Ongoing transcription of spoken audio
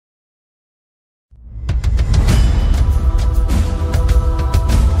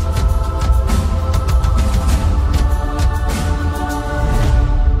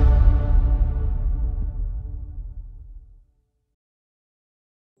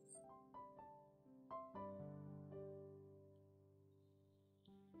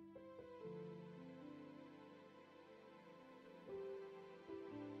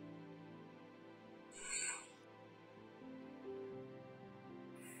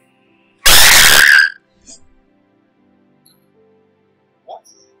What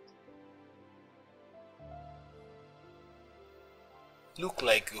is it? Look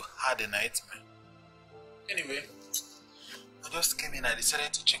like you had a nightmare. Anyway, I just came in. I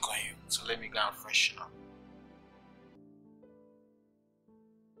decided to check on you. So let me go and freshen up.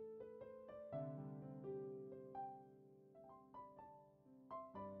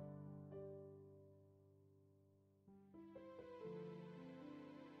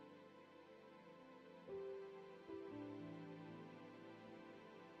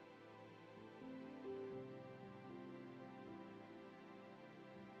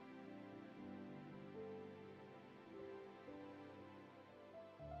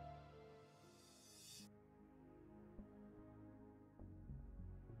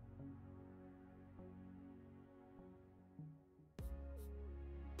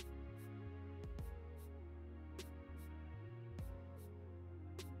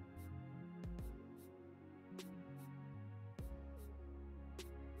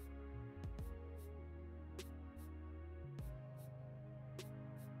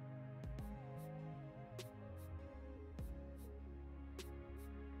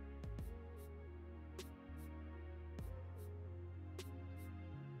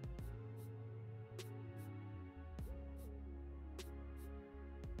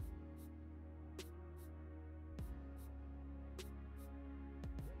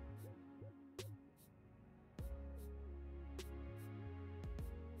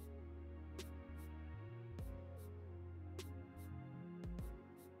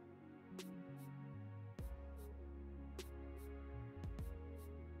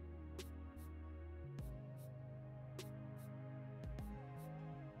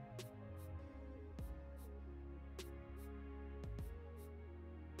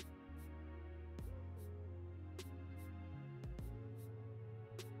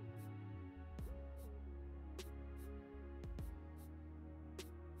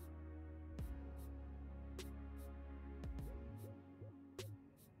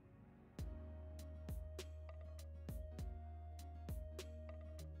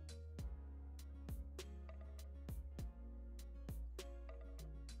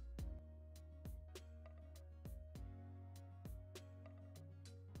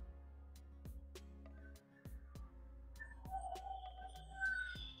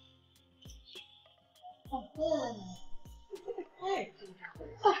 Hey.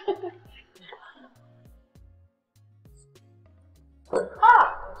 I'm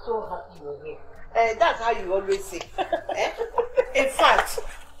so happy you're here. That's how you always say. In fact,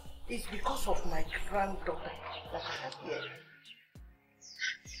 it's because of my granddaughter that I'm here.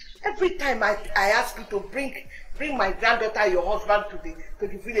 Every time I ask you to bring my granddaughter, your husband, to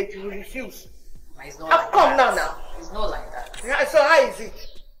the village, you refuse. It's not like come that. now. It's not like that. Yeah, so how is it?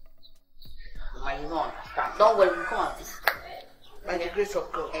 Mama, you don't understand. Don't worry, we come and visit. By the grace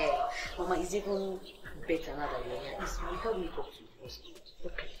of God. Mama, it's even better now that you're here. Please, will you help me talk to you first?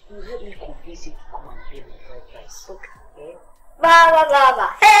 Okay. You help me convince you to come and pay my bride price. Okay. Mama.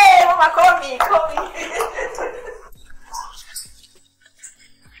 Hey, Mama, call me.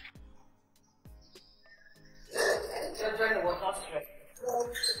 Your journey was not straight.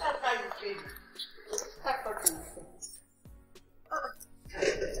 That's how you feel. That's what you feel.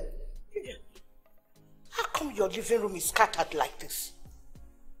 How come your living room is scattered like this?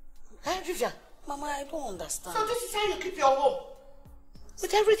 Vivian? Mama, I don't understand. So this is how you keep your home?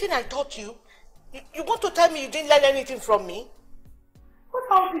 With everything I taught you? You want to tell me you didn't learn anything from me? What's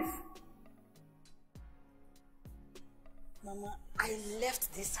all this? Mama, I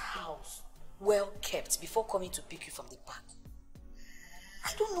left this house well kept before coming to pick you from the park.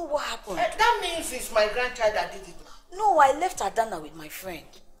 I don't know what happened. That means it's my grandchild that did it. No, I left Adana with my friend.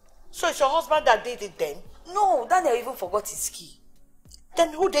 So it's your husband that did it then? No, Daniel even forgot his key.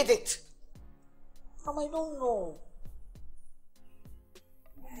 Then who did it? Mama, I don't know.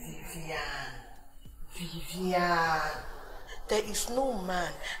 Vivian. There is no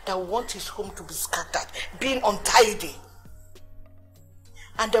man that wants his home to be scattered, being untidy.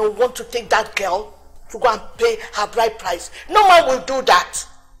 And they will want to take that girl to go and pay her bride price. No man will do that.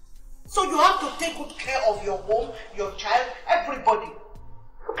 So you have to take good care of your home, your child, everybody.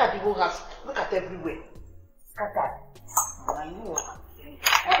 Look at the whole house. Look at everywhere. Look at that. I know what I'm saying.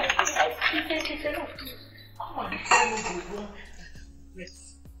 Come on, tell me the room.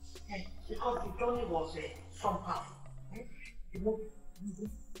 Yes. Because the journey was somehow. You know,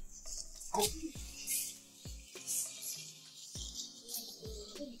 go.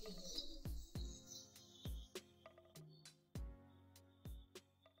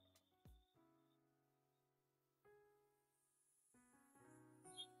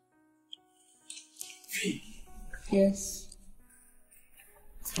 Yes.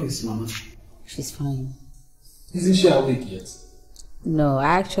 How is Mama? She's fine. Isn't she awake yet? No,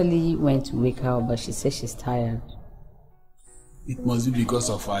 I actually went to wake her up, but she said she's tired. It must be because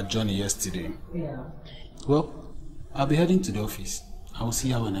of our journey yesterday. Yeah. Well, I'll be heading to the office. I will see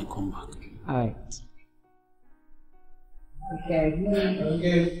her when I come back. Alright. Okay.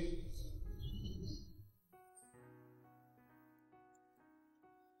 Okay.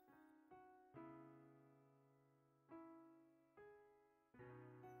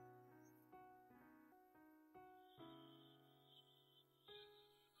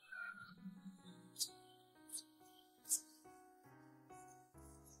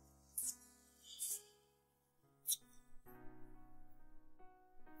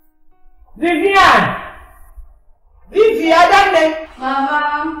 Vivian! Vivian,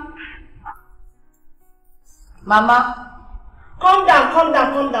 Mama! Mama! Calm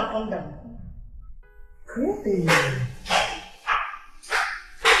down. Really?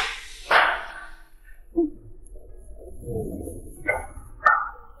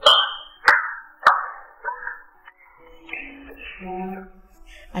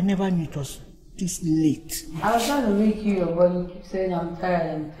 I never knew it was this late. I was trying to wake you up, but you keep saying I'm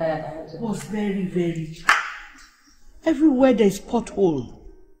tired. It was very, very. Everywhere there is pothole.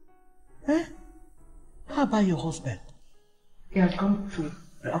 Eh? How about your husband? He has come to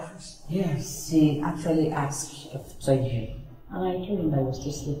the office. Yes, he actually asked if surgery. And I told him I was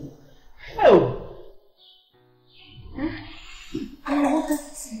still sleeping. Oh! I wanted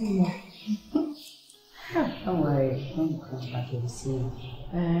to see you. Don't worry, when you come back, you'll see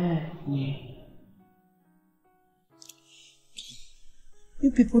you.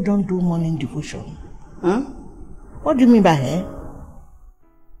 You people don't do morning devotion. Huh? What do you mean by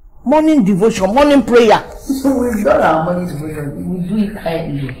morning devotion, morning prayer? We've done our morning devotion. We do it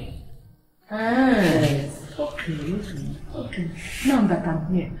quietly. Yes. Okay. Now that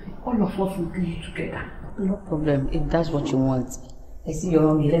I'm here, all of us will do it together. No problem, if that's what you want. I see you're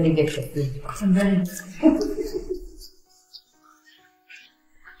hungry, let me get your food. I'm very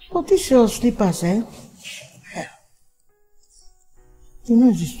But these your slippers, You know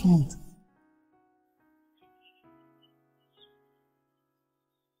it's smooth.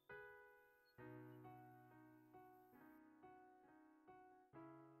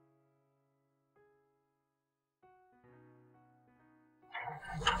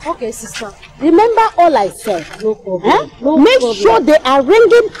 Okay, sister. Remember all I said. No problem. No Make problem. sure they are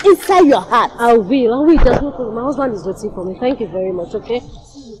ringing inside your heart. I will. There's no problem. My husband is waiting for me. Thank you very much, okay?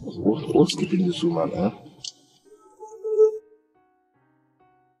 What's keeping this woman, huh?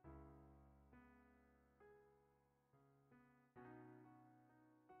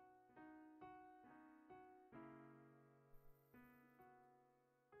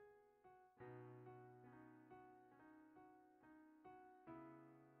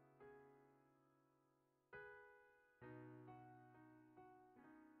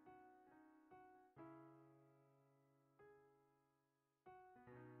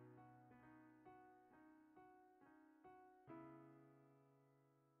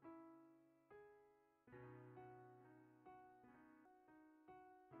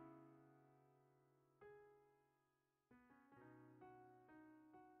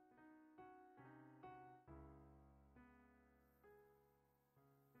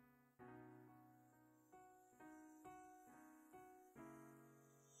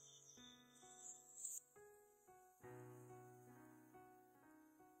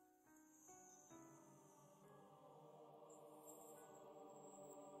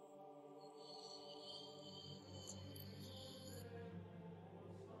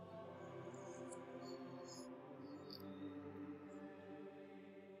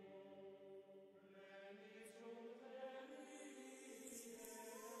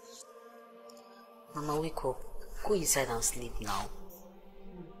 Mama, wake up. Go inside and sleep now.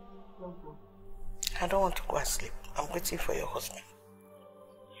 I don't want to go and sleep. I'm waiting for your husband.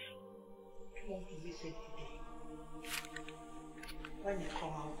 When you come,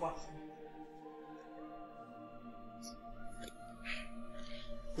 I'll go.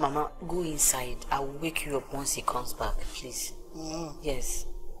 Mama, go inside. I'll wake you up once he comes back, please. Yes.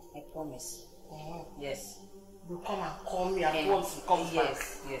 I promise. Yes. You come and call me and once he comes back.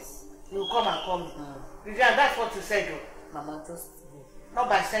 Yes. You come and call me. Vivian, that's what you said, though. Mama, just go. Not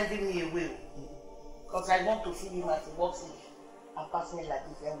by sending me away. Because I want to see him as he walks in and pass me like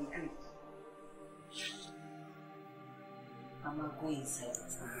this and we do it. Mama, go inside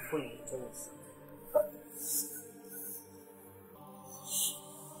before you tell us.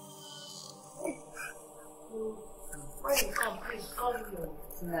 When you come, please call me.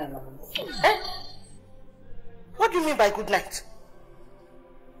 No, Mama. Eh? What do you mean by good night?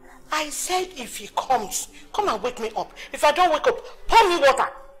 I said if he comes, come and wake me up. If I don't wake up, pour me water.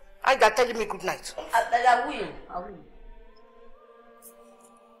 And you're telling me good night. I will.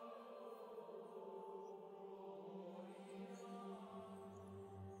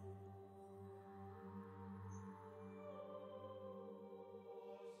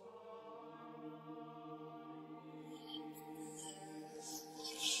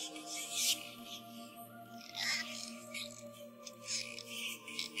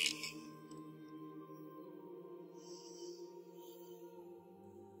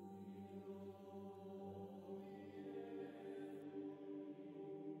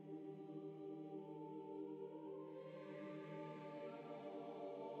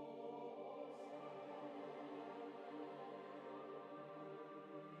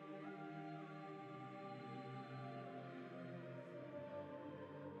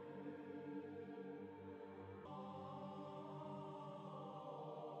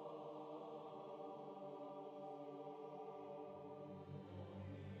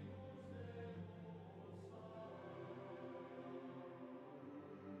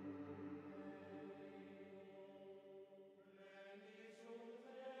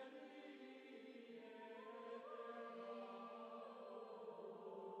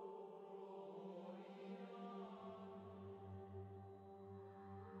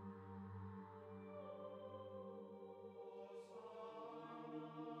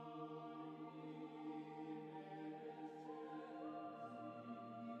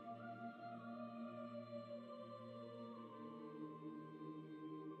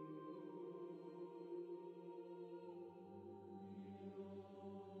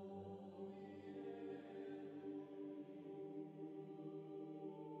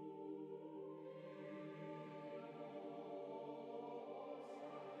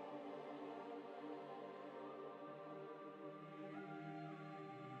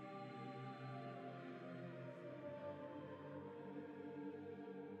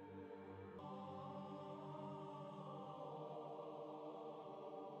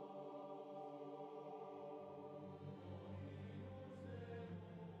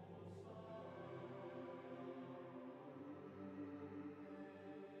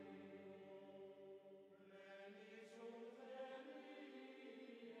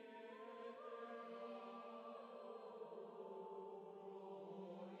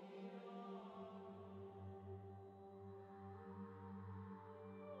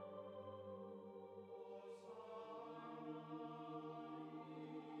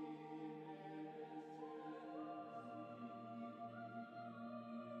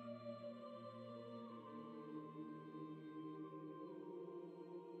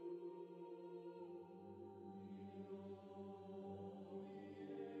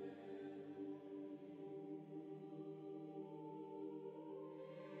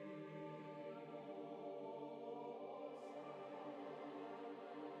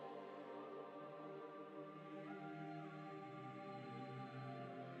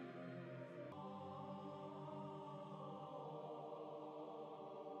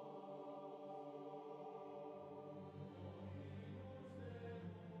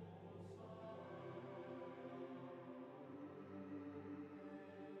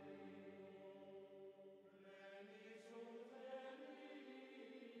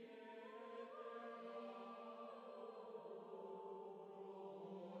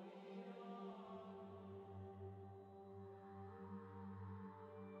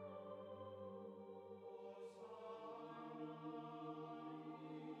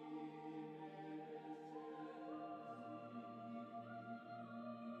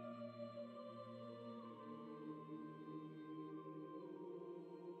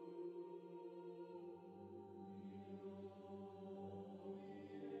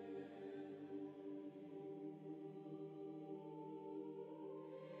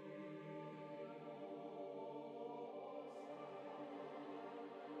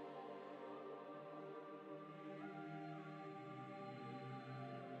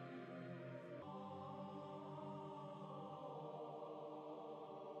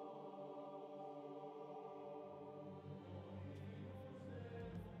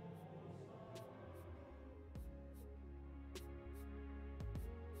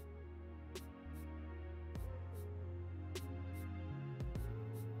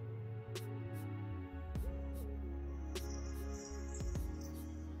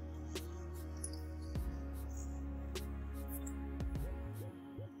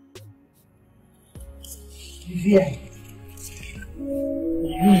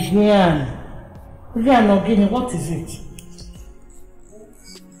 Vivian. Vivian Ogini, what is it?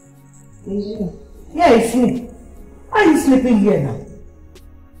 Is you? Yeah, it's me. Why are you sleeping here now?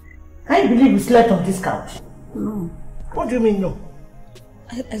 I believe you slept on this couch. No. What do you mean no?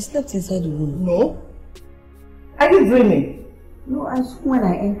 I slept inside the room. No? Are you dreaming? No, I saw when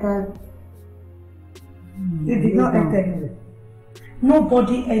I entered. You did not enter anywhere.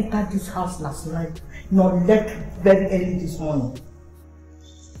 Nobody entered this house last night, nor left very early this morning.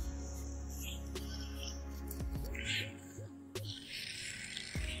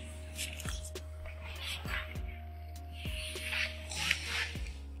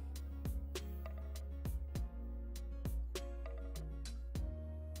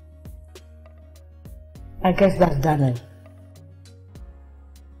 I guess that's Daniel.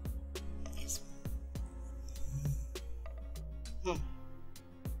 Yes.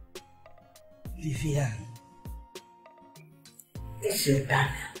 Vivian. It's your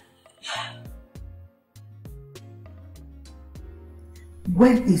Daniel.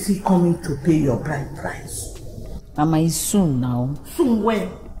 When is he coming to pay your bride price? Mama, it's soon now. Soon when?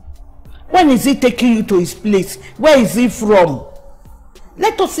 When is he taking you to his place? Where is he from?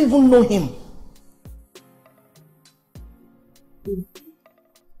 Let us even know him.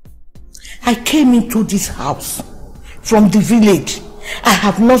 I came into this house from the village. I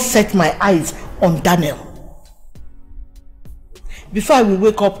have not set my eyes on Daniel. Before I will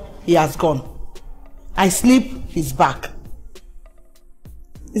wake up, he has gone. I sleep, he's back.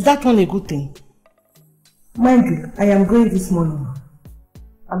 Is that one a good thing? Mind you, I am going this morning.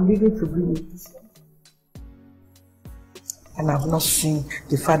 I'm leaving to bring it this morning. And I have not seen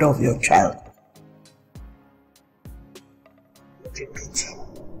the father of your child.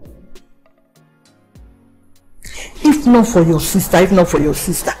 If not for your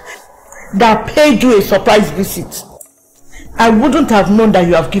sister, that paid you a surprise visit, I wouldn't have known that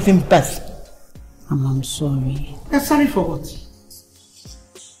you have given birth. I'm sorry. You're sorry for what?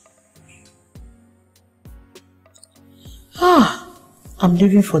 I'm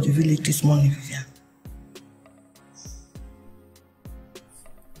leaving for the village this morning, Vivian.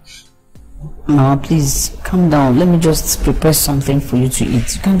 Mama, please, calm down. Let me just prepare something for you to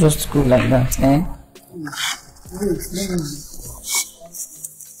eat. You can't just go like that, eh?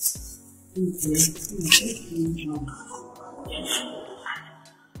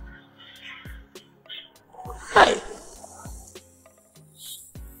 Hi.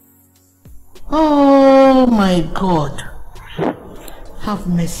 Oh my God. Have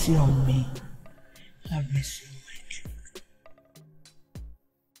mercy on me. Have mercy on my children.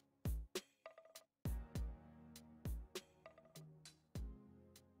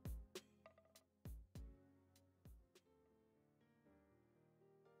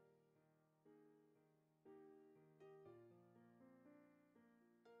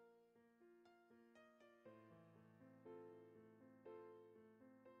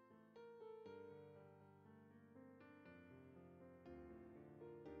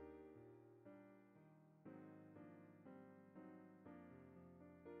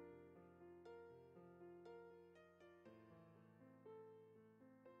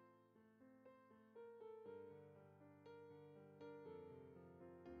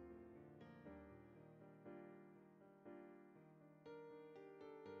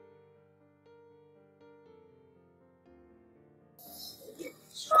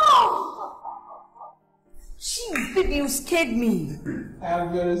 Jeez, baby, you scared me.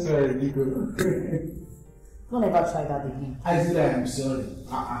 I'm very sorry, Nico. Don't ever try that again. I said I am sorry.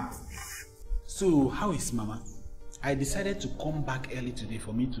 So, how is Mama? I decided to come back early today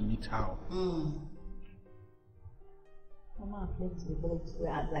for me to meet her. Mama came to the village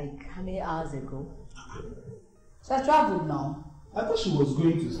like how many hours ago? So I traveled now. I thought she was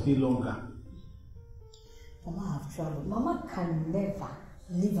going to stay longer. Mama have traveled. Mama can never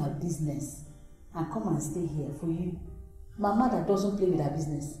leave her business and come and stay here for you. Mama that doesn't play with her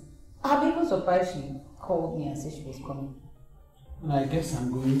business. I'm even surprised she called me and said she was coming. And I guess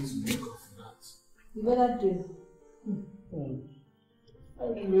I'm going to make up for that. You better do.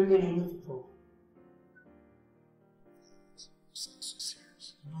 I'm really beautiful. So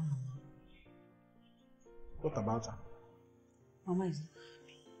serious. No. What about her? Mama is.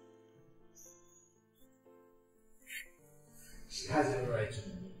 She has every right to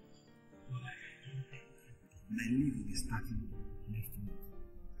know. My leave will be starting next month.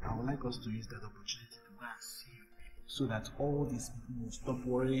 I would like us to use that opportunity to go and see you so that all these people will stop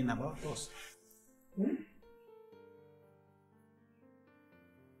worrying about us.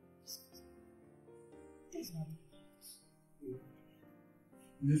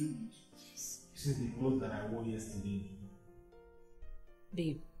 This is the clothes that I wore yesterday.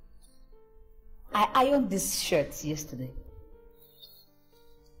 Babe, I ironed this shirt yesterday.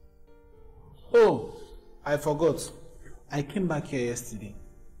 Oh, I forgot. I came back here yesterday.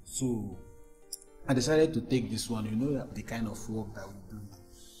 So I decided to take this one. You know the kind of work that we do. In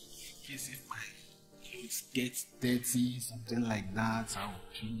case if my clothes get dirty, something like that, I'll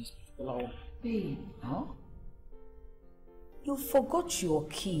change. Babe. Huh? You forgot your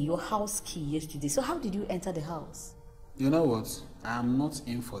key, your house key yesterday. So how did you enter the house? You know what? I'm not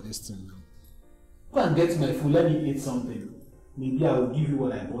in for this thing now. Go and get my food. Let me eat something. Maybe I will give you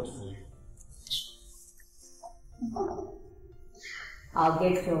what I bought for you. I'll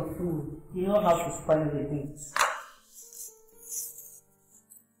get your food. You know how to spoil the dates.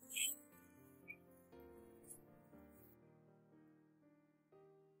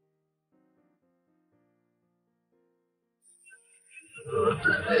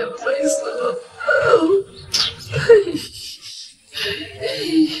 Praise the Lord.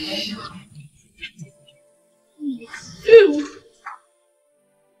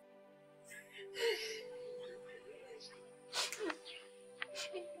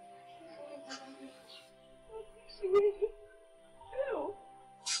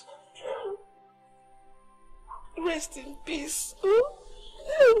 Rest in peace.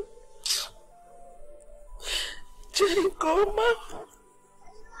 Jericoma.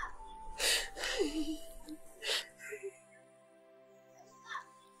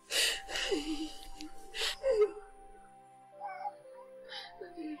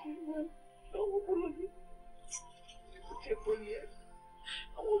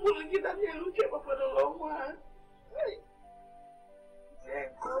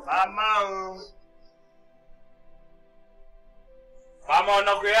 Mama,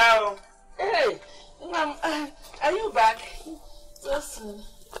 no girl. Hey, Mom, are you back? Yes.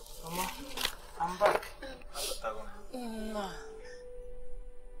 Mama, I'm back. No.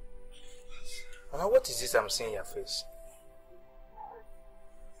 Mama, what is this I'm seeing in your face?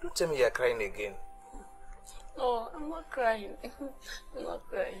 Don't tell me you're crying again. No, I'm not crying. I'm not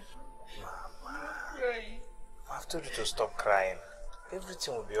crying. Mama, I'm crying. I've told you to stop crying.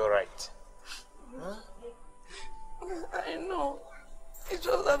 Everything will be alright. Huh? I know. It's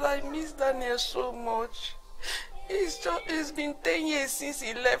just that I miss Daniel so much. It's been 10 years since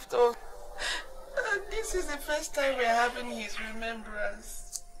he left us. And this is the first time we're having his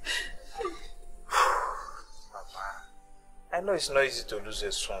remembrance. Mama, I know it's not easy to lose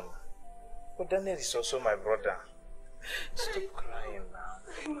a son. But Daniel is also my brother. Stop crying now.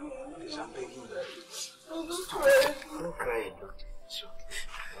 Please, I'm begging you. Don't cry. Don't cry, look. It's okay.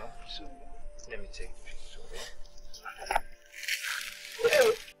 No? It's okay. Let me take the picture, okay?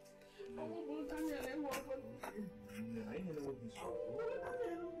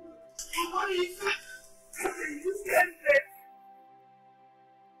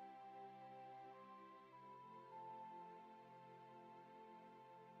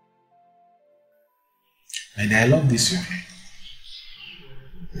 And I love this one.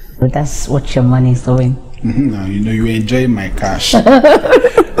 But that's what your money is doing. Now you know you enjoy my cash.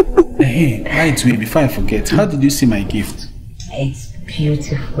 Hey, right away, before I forget, how did you see my gift? It's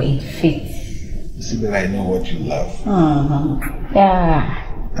beautiful, it fits. See that I know what you love. Yeah.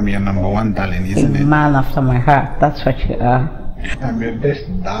 I'm your number one darling, isn't it? Man after my heart, that's what you are. I'm your best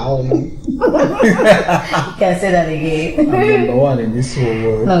darling. You can say that again. I'm number one in this whole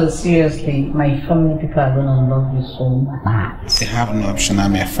world. No, seriously, my family people are gonna love you so much. They have no option.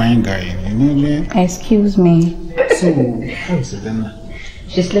 I'm a fine guy, you know, Jane? Excuse me. So, how is it then?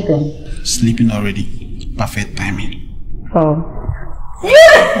 She's sleeping. Sleeping already. Perfect timing. Oh.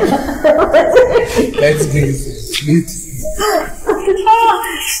 Let's go.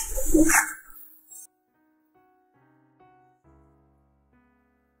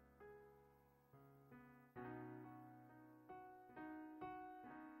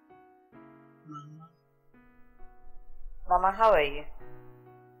 Mama, how are you?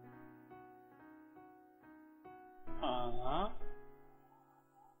 Mama.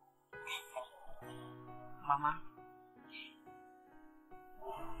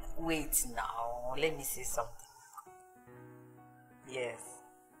 Wait now, let me say something. Yes.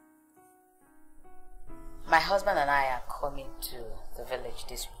 My husband and I are coming to the village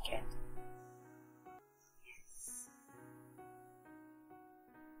this weekend.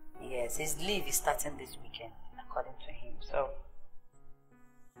 Yes, his leave is starting this weekend, according to him. So,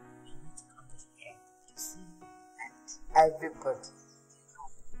 you need to come this weekend to see and everybody.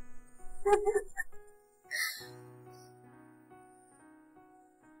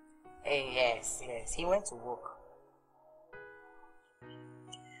 Yes, he went to work.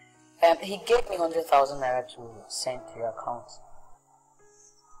 He gave me 100,000 naira to send to your account.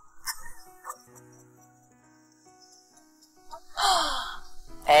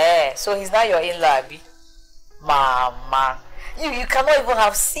 So he's not your in-law, Abi? Mama, You cannot even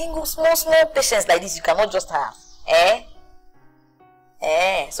have single, small patients like this. You cannot just have.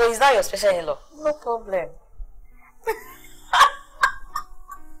 So he's not your special in-law? No problem.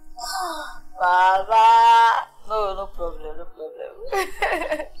 Baba. No problem.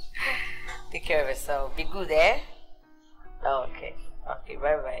 Take care of yourself. Be good, Oh, okay.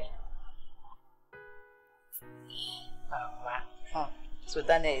 Bye. Baba. So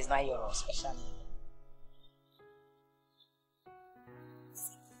Daniel is not your special in-law?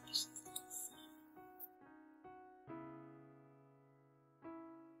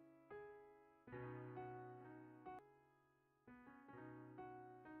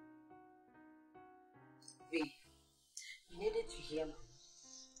 You needed to hear me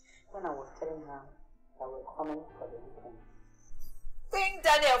when I was telling her that we're coming for the weekend. Thank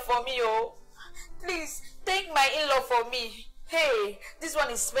Daniel for me, oh. Please, thank my in-law for me. Hey, this one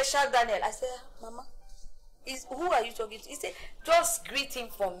is special, Daniel. I said, Mama, who are you talking to? He said, just greet him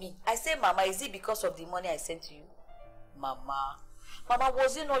for me. I said, Mama, is it because of the money I sent to you? Mama,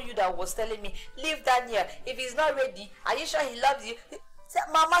 was it not you that was telling me, leave Daniel. If he's not ready, are you sure he loves you? Said,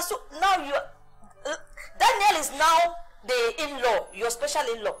 Mama, so now you... Daniel is now the in-law, your special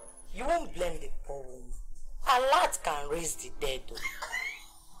in-law. You won't blame the poor woman. A lot can raise the dead.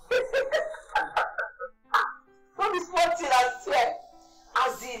 What is one thing I swear?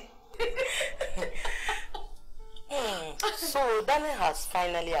 As in. So Daniel has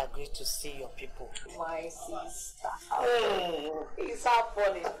finally agreed to see your people. My sister. It's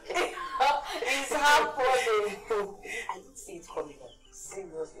happening. It's happening. I didn't see it coming up.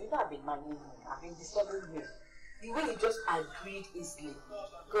 Seriously, you know I've been managing. I've been disturbing you. The way you just agreed easily.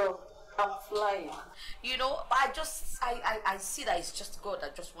 Girl, I'm flying. You know, I see that it's just God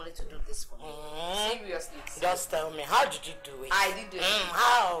that just wanted to do this for me. Seriously. Just tell me, how did you do it? I did do it.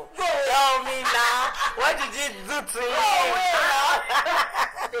 How? Tell me now. What did you do to me?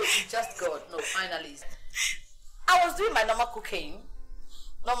 It's just God. No, finally. I was doing my normal cooking.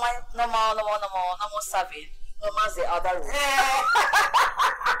 Normal serving. Normal the other room.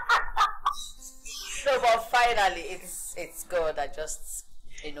 No, but finally, it's God that just,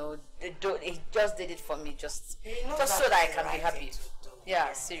 it just did it for me, just so that I can be happy.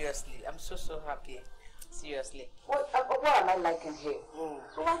 Yeah, seriously, I'm so happy. Seriously. What am I liking here?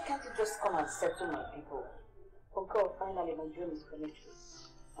 So why can't you just come and settle my people? Oh God, finally my dream is coming true.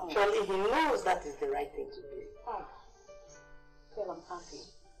 Surely he knows that is the right thing to do. Well, I'm happy.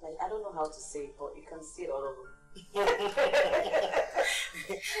 Like, I don't know how to say it, but you can see it all over.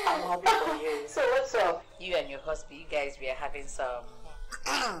 I'm happy for you. So what's up? You and your husband, you guys were having some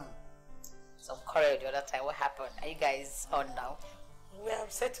quarrel the other time. What happened? Are you guys on now? We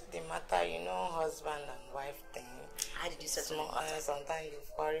have settled the matter, husband and wife thing. How did you settle it? Sometimes you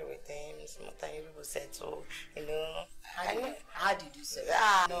quarrel with him, sometimes people settle, How did you settle?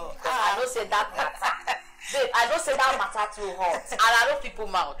 No. I don't say that matter. I don't say that matter too hot. And I know people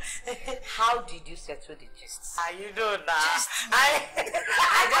mouth. How did you settle the gist? You know that.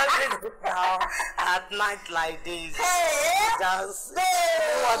 I just sit down at night like this. Just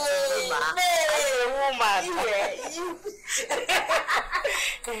what to do now. I'm a woman. You.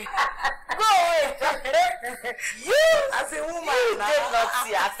 Go away. You as a woman. You are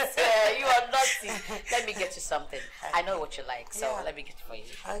naughty. I swear, you are naughty. Let me get you something. I know what you like, so let me get it for you.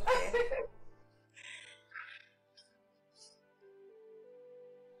 Okay.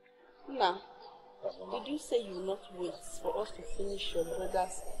 Now, did you say you will not wait for us to finish your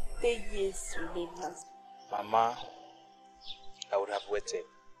brother's 10 years remembrance? Mama, I would have waited.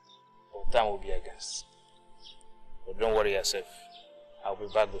 But time will be against. But don't worry yourself. I'll be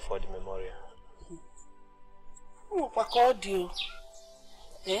back before the memorial. Oh, I called you.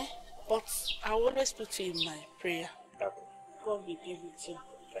 But I always put you in my prayer. Okay. God will be with you.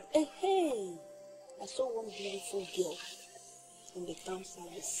 Hey, I saw one beautiful girl in the town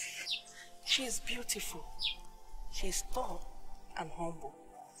service. She is beautiful. She is tall and humble.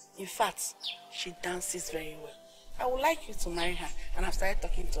 In fact, she dances very well. I would like you to marry her, and I've started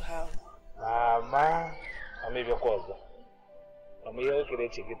talking to her. Mama, I'm maybe a call. I'm here to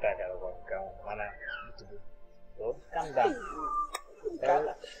get you. So, calm down.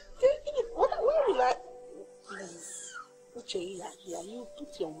 Why will I? Please, put your ear here. You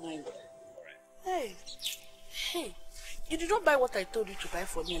put your mind. Hey, you did not buy what I told you to buy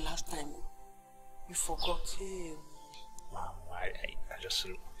for me last time. You forgot. Mom, I just...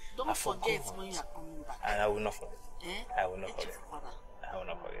 Don't forget when you are coming back. I will not forget. I will not forget. I will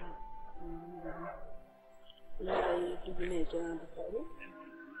not forget.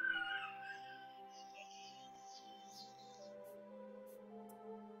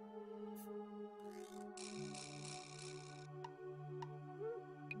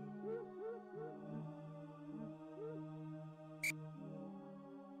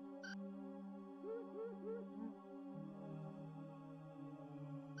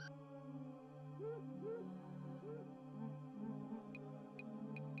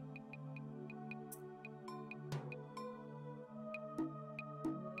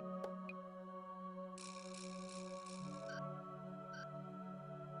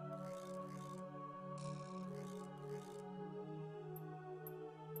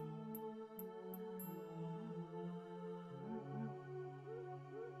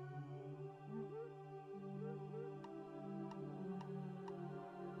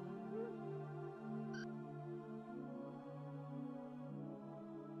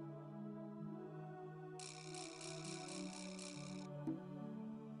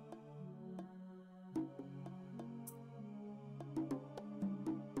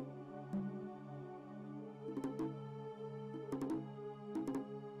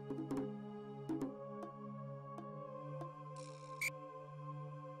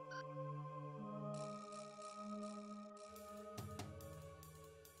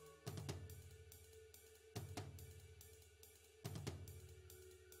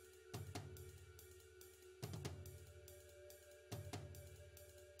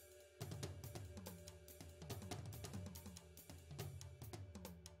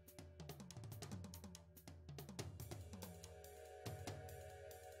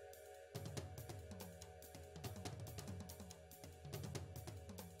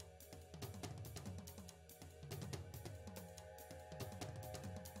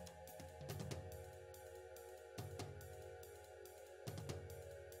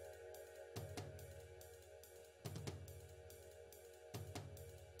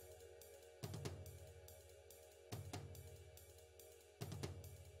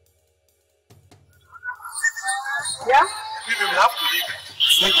 Yeah? We have to leave.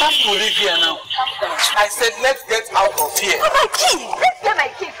 We have to leave here now. I said, let's get out of here. Oh, my key! Let's get my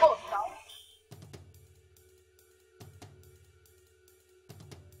key first now.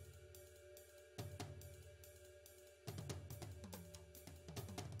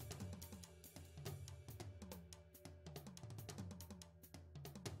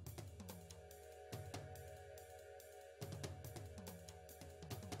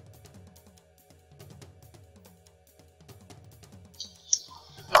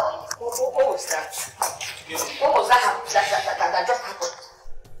 What was that? What was that just happened?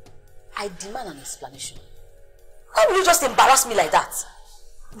 I demand an explanation. How will you just embarrass me like that?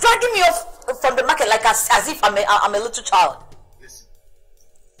 Dragging me off from the market like as if I'm a little child. Listen,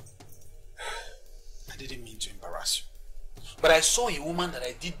 I didn't mean to embarrass you. But I saw a woman that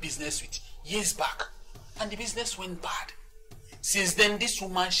I did business with years back, and the business went bad. Since then, this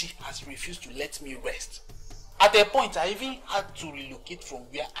woman, she has refused to let me rest. At a point, I even had to relocate from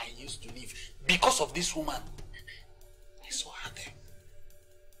where I used to live because of this woman. I saw her there.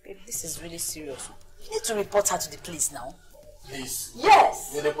 Babe, this is really serious. You need to report her to the police now. Please?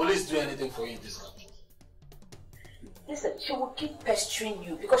 Yes. Will the police do anything for you in this country? Listen, she will keep pestering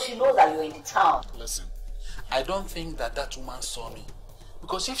you because she knows that you're in the town. Listen, I don't think that woman saw me.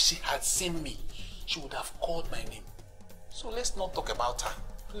 Because if she had seen me, she would have called my name. So let's not talk about her.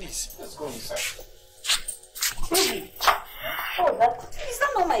 Please, let's go inside. Baby, oh, is that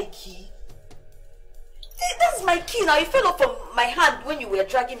not my key? That's my key now. It fell off from my hand when you were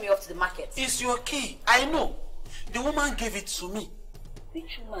dragging me off to the market. It's your key. I know. The woman gave it to me.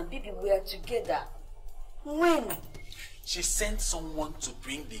 Which woman? Baby, we are together. When? She sent someone to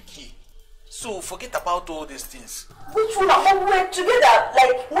bring the key. So forget about all these things. Which woman? When we were together,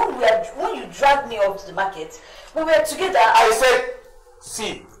 like when you dragged me off to the market, we were together. I said,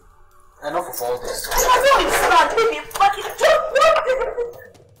 see. Enough of all this. I know it's not, baby, but you don't want it.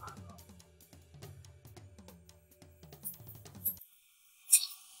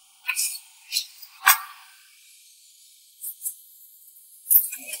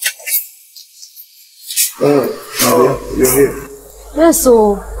 Oh, you're here. Yes,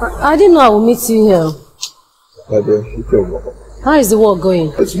 so I didn't know I would meet you here. How is the work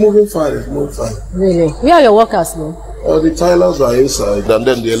going? It's moving fine, it's moving fine. Really? Where are your workers now? The tilers are inside, and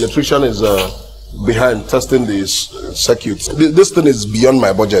then the electrician is behind testing the circuits. This thing is beyond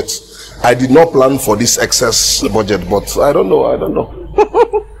my budget. I did not plan for this excess budget, but I don't know.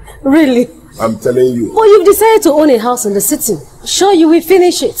 Really? I'm telling you. Well, you've decided to own a house in the city. Sure, you will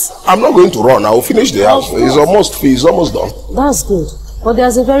finish it. I'm not going to run. I will finish the house. It's almost done. That's good. But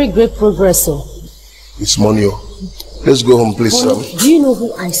there's a very great progress, so. It's money. Let's go home, please. Money, do you know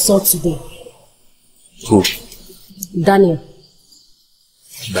who I saw today? Who? Daniel.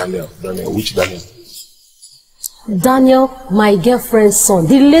 Daniel. Which Daniel? Daniel, my girlfriend's son,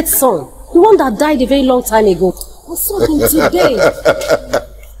 the late son, the one that died a very long time ago. I saw him today.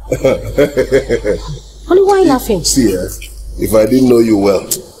 Honey, why are you laughing? See, if I didn't know you well,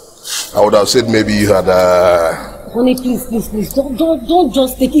 I would have said maybe you had Honey, please, don't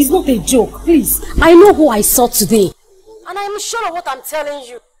just take it. It's not a joke, please. I know who I saw today. And I'm sure of what I'm telling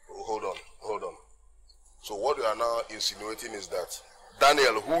you. Hold on. So what you are now insinuating is that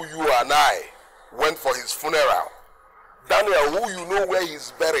Daniel, who you and I went for his funeral, Daniel, who you know where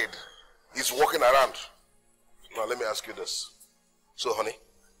he's buried, is walking around. Now let me ask you this. So honey,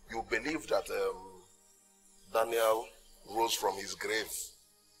 you believe that Daniel rose from his grave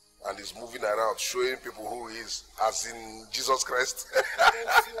and is moving around showing people who he is, as in Jesus Christ?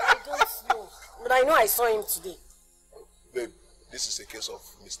 I don't know. But I know I saw him today. Babe, this is a case of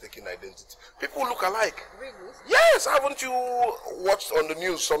mistaken identity. People look alike. Really? Yes, haven't you watched on the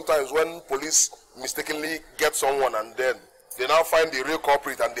news sometimes when police mistakenly get someone and then they now find the real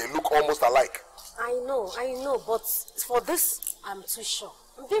culprit and they look almost alike? I know, but for this, I'm too sure.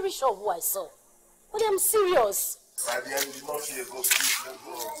 I'm very sure who I saw. But I'm serious. My dear, you did not see a ghost. You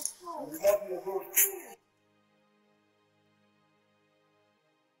did not see a ghost.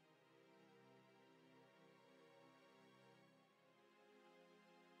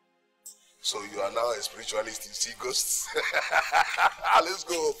 So you are now a spiritualist, you see ghosts? Let's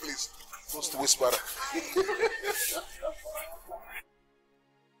go, please. Ghost whisperer.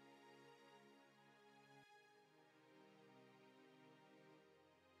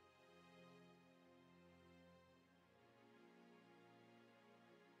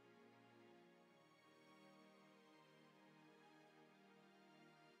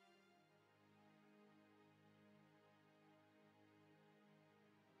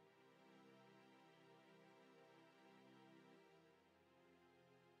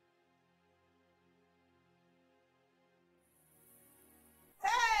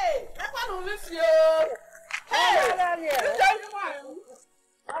 Miss you. Hey, Daniel.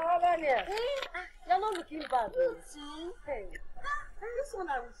 Daniel. You're not looking bad. Hey. This one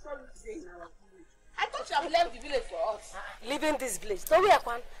I saw you today in our village. I thought you have left the village for us. Leaving this village. To where,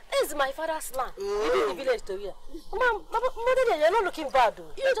 Kwan? This is my father's land. Leaving the village to where? Mother, you're not looking bad,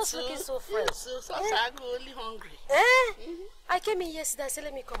 though. You're just looking so fresh. I'm only hungry. I came in yesterday. I said,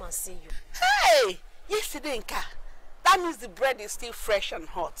 let me come and see you. Hey! Yesterday, Nka. That means the bread is still fresh and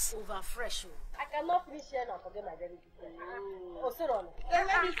hot. Over fresh. I cannot finish here and forget my very good. Oh, sit on. Then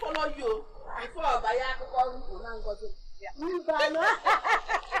let me follow you before I buy a cocoa.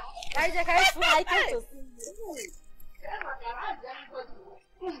 I came to see you.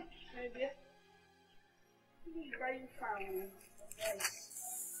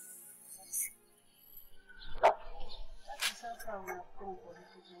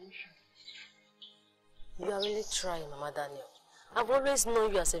 You are really trying, Mama Daniel. I've always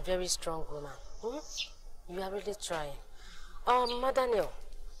known you as a very strong woman. You are really trying. Mama Daniel,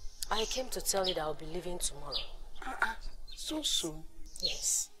 I came to tell you that I'll be leaving tomorrow. So soon?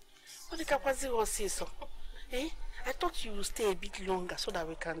 Yes. What the capacity was so? I thought you would stay a bit longer so that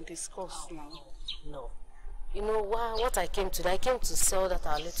we can discuss now. No. You know what I came to? I came to sell that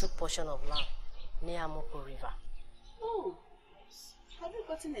our little portion of land near Amoko River. Oh, have you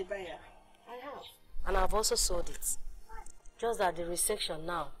gotten a buyer? I have. And I've also sold it. Just that the reception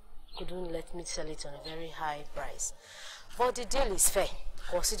now couldn't let me sell it on a very high price. But the deal is fair,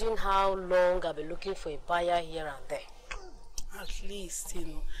 considering how long I've been looking for a buyer here and there. At least,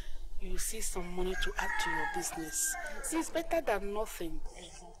 you see some money to add to your business. It's better than nothing.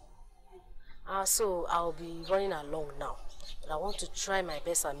 So I'll be running along now. But I want to try my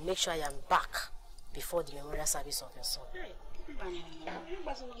best and make sure I am back before the memorial service of your son. I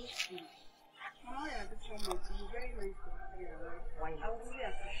really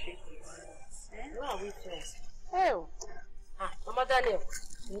appreciate it. Where are we friends? Oh. Mama Daniel,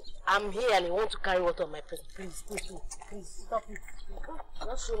 I'm here and I want to carry water on my person. Please, stop it.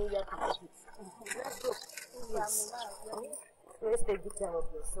 Not showing you how to take it. Let's go. Please. Let's take good care of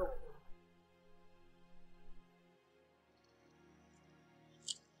yourself.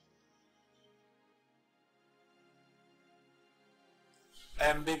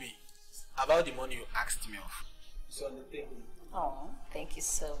 Baby, about the money you asked me of. It's on the table. Oh, thank you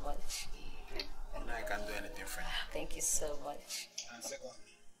so much. And I can do anything for you. Thank you so much. And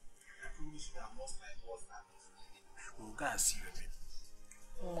secondly, I promise you that most likely what's happening. We'll go and see you, baby.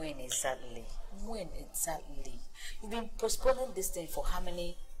 When exactly? When exactly? You've been postponing this thing for how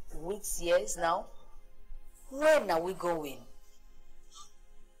many weeks, years now? When are we going?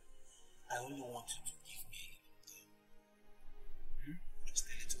 I only want you to give me a little time. Just a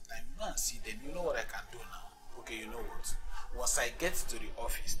little time. Go and see them. You know what I can do now. Okay, you know what? Once I get to the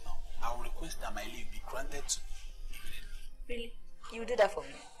office now, I will request that my leave be granted to me. Really? You do that for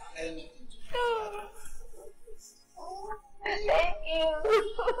me? Anything to Thank you.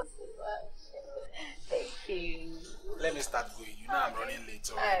 It's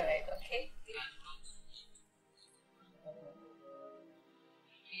alright. Alright, okay.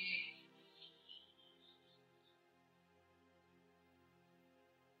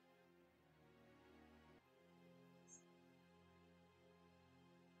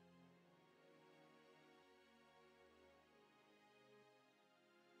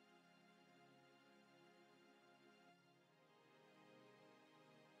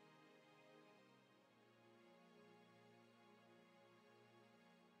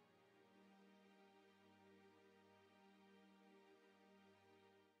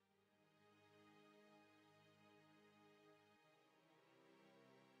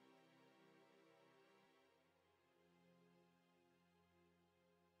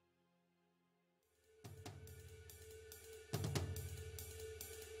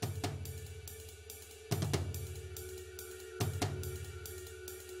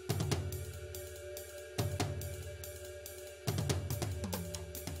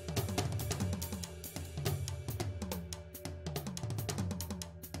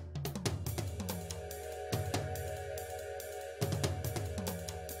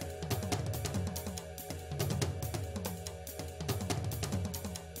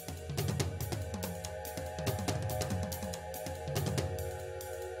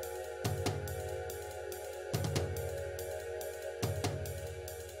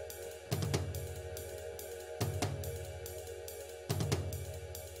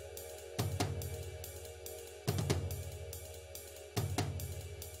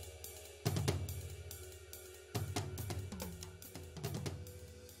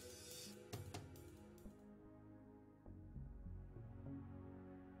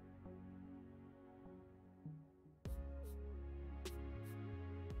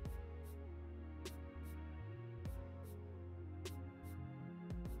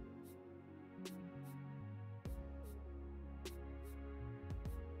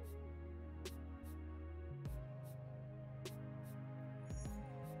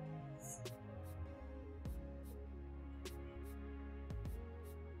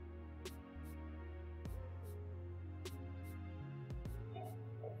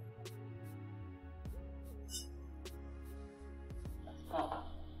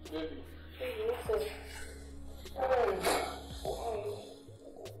 Baby.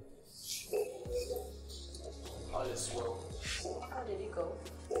 All is well. How did it go?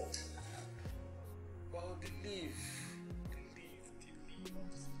 Well, the leave.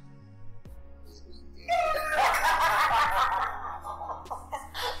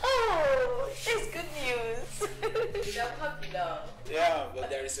 Oh, it's good news. I'm happy now. Yeah, but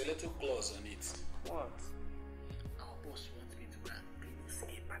there is a little clause on it. What? Our boss wants me to go and close a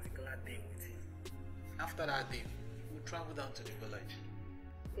particular day with him. After that day, we'll travel down to the village.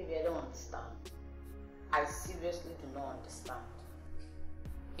 Baby, I don't understand. I seriously do not understand.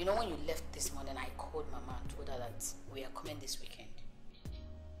 You know, when you left this morning, I called Mama and told her that we are coming this weekend.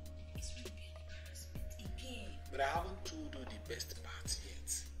 It's really an embarrassment again. But I haven't told you the best part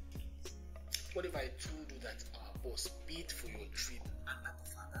yet. What if I told you that our boss paid for your trip and that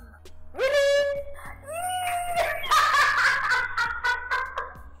of Adana? Really?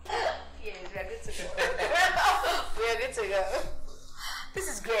 Yes, we are good to go. We are good to go. This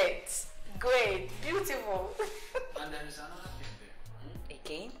is great. Great. Beautiful. And there is another thing there.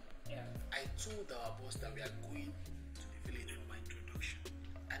 Again? Yeah. I told our boss that we are going to the village for my introduction.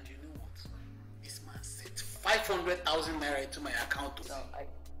 And you know what? This man sent 500,000 naira into my account. No!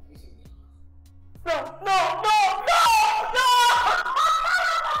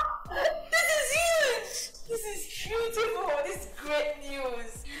 This is huge! This is beautiful! This is great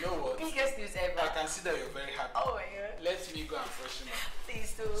news! You know what? Biggest news ever. I can see that you're very happy. Oh my god. Let me go and freshen up.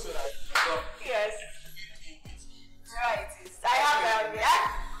 Please do. So that you go. Yes. Right. I have everything.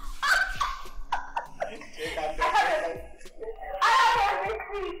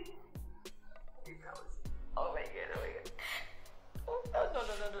 Oh my god. Oh,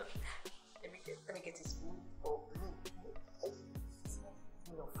 no. Let me get his food. Oh, no.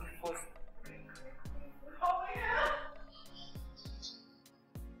 Oh my god.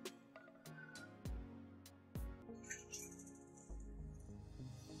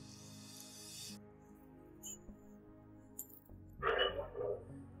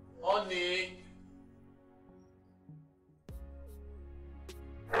 Honey.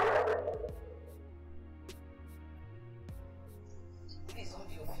 Please don't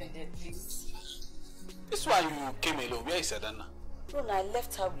be offended, please. This why you came alone. Where is Adana? No, I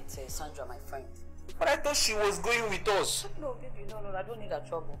left her with Sandra, my friend. But I thought she was going with us. No, baby, no, I don't need that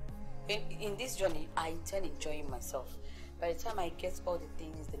trouble. In this journey, I intend enjoying myself. By the time I get all the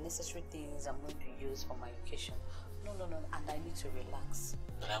things, the necessary things I'm going to use for my occasion. No, and I need to relax.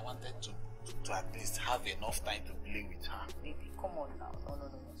 But I wanted to at least have enough time to play with her. Baby, come on now. No.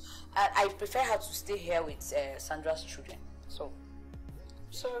 I prefer her to stay here with Sandra's children. So,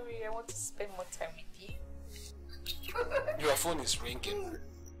 sorry, I want to spend more time with you. Your phone is ringing.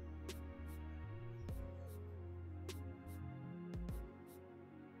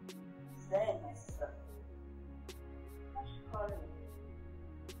 There, my sister. What's she calling me?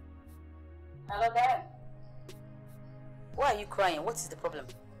 Hello, Diane. Why are you crying? What is the problem?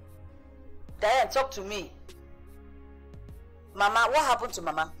 Diane, talk to me. Mama, what happened to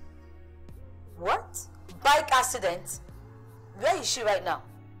Mama? What? Bike accident? Where is she right now?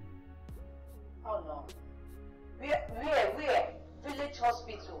 Oh no. Where? Village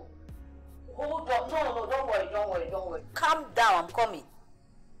hospital. Hold on. No, don't worry. Calm down, I'm coming.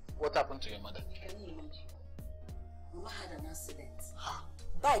 What happened to your mother? Can you imagine? Mama had an accident.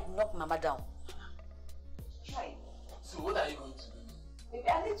 Bike knocked Mama down. Try. So what are you going to do? Maybe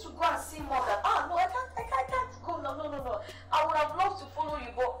I need to go and see Mother. No, I can't go. No. I would have loved to follow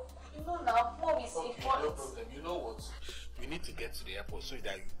you, but you know now, Mom is in front. No problem. You know what? We need to get to the airport so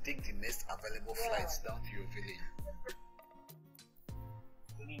that you take the next available flights down to your village.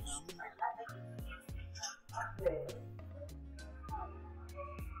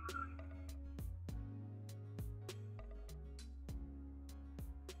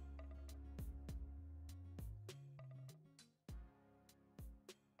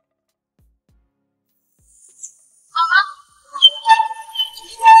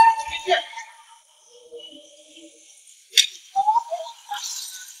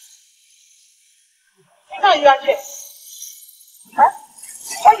 Now you are here. Huh?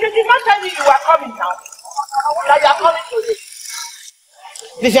 But you did not tell me you were coming now. That you are coming today.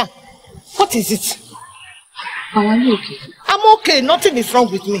 Vivian, what is it? How are you okay? I'm okay. Nothing is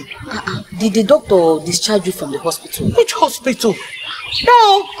wrong with me. Did the doctor discharge you from the hospital? Which hospital?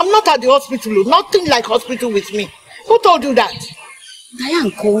 No, I'm not at the hospital. Nothing like hospital with me. Who told you that?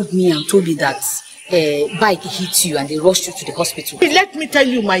 Diane called me and told me that bike hit you and they rushed you to the hospital. Let me tell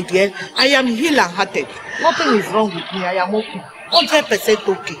you, my dear, I am healed and hearted. Nothing is wrong with me. I am okay. 100%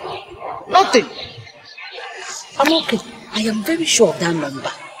 okay. Nothing. I'm okay. I am very sure of that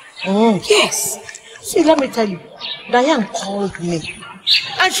number. Yes. See, let me tell you. Diane called me.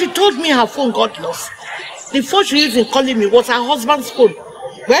 And she told me her phone got lost. The phone she used in calling me was her husband's phone.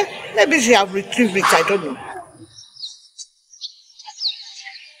 Well, maybe she have retrieved it. I don't know.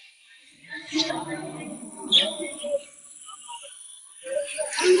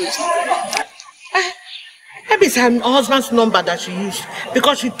 Maybe it's her husband's number that she used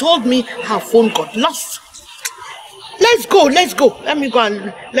because she told me her phone got lost. Let's go. Let me go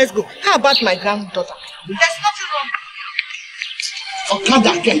and let's go. How about my granddaughter? There's nothing wrong.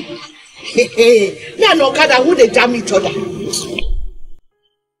 Okada again. Me and Okada, who they jam each other?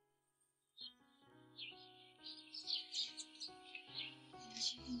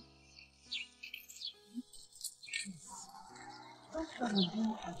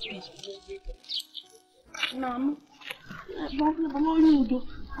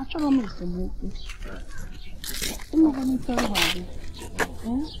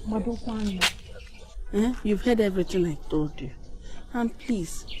 No, you've heard everything I told you. And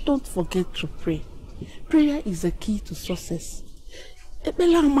please, don't forget to pray. Prayer is the key to success.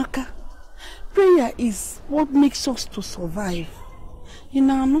 Prayer is what makes us to survive. You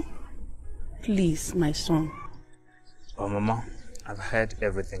know, please, my son. Oh, Mama, I've heard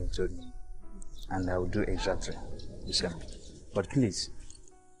everything you told me. And I will do exactly the same. But please,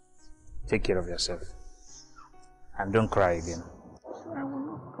 take care of yourself. And don't cry again. I will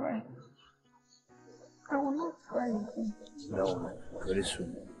not cry. I will not cry again. No, very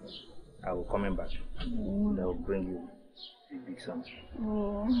soon. I will come back. And I will bring you a big son.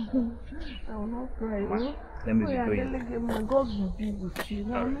 Oh, I will not cry. Mama, let me be going. My God will be with you.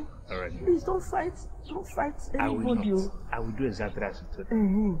 All right. Please don't fight anybody. I will do exactly as you told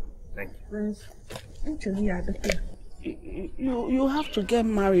me. Thank you. You have to get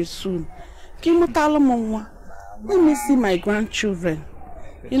married soon. Let me see my grandchildren.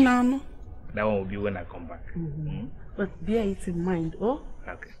 You know? That one will be when I come back. But bear it in mind, oh?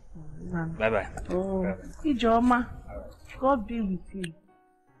 Okay. Bye-bye. Oh, Ijoma. God be with you.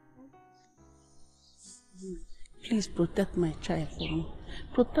 Please protect my child for me.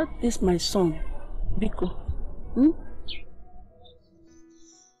 Protect this, my son. Biko.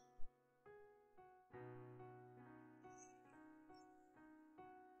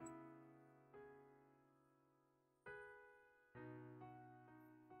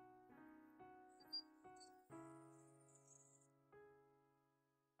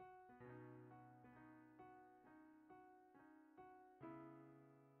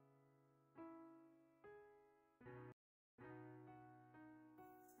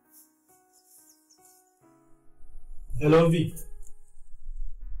 Hello, V.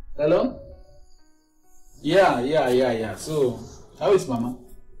 Hello? Yeah. So, how is Mama?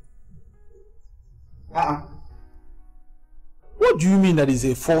 What do you mean that is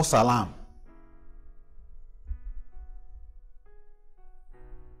a false alarm?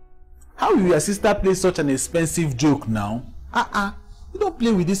 How will your sister play such an expensive joke now? You don't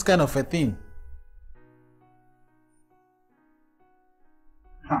play with this kind of a thing.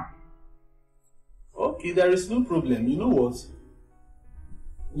 Okay, there is no problem. You know what?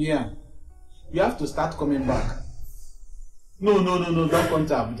 Yeah. You have to start coming back. No, don't come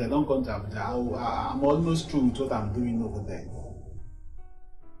to Abuja. Don't come to Abuja. I'm almost through with what I'm doing over there.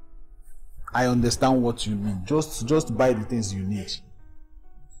 I understand what you mean. Just buy the things you need.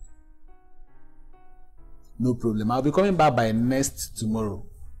 No problem. I'll be coming back by next tomorrow.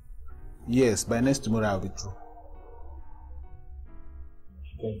 Yes, by next tomorrow I'll be through.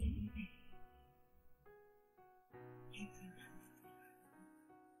 Thank you.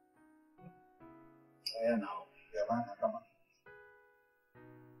 Yeah, now. Come on.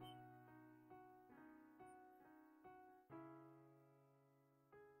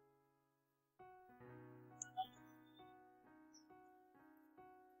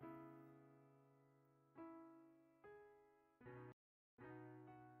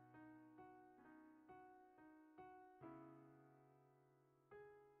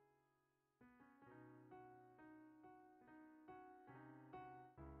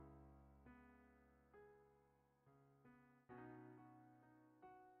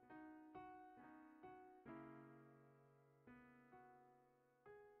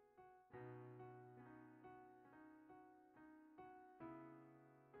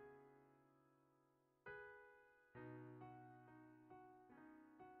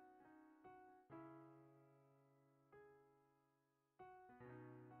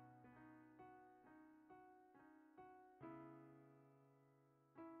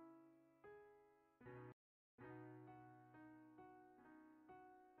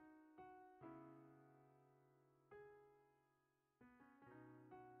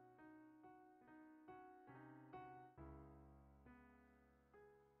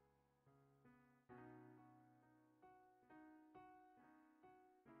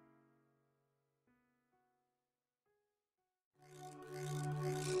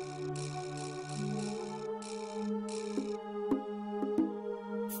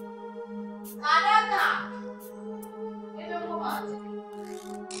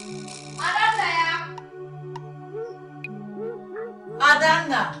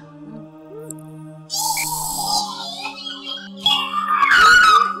 Adana.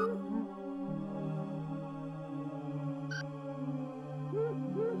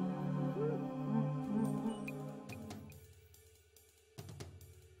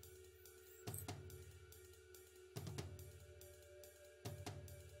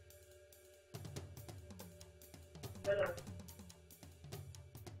 Hello.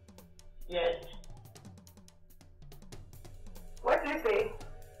 Yes. What do you say?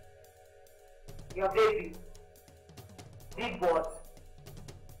 Your baby did what?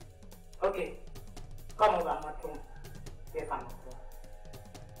 Okay. Come over, I'm at home. Yes, I'm at home.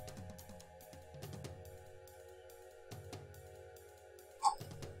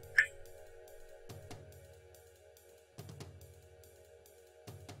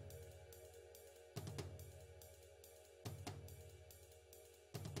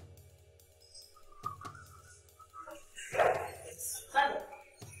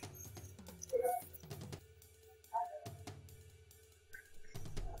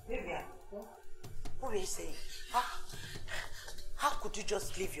 Vivian, what were you saying? How could you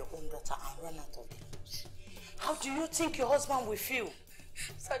just leave your own daughter and run out of the house? How do you think your husband will feel?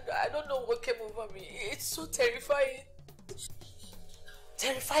 Sandra, I don't know what came over me. It's so terrifying.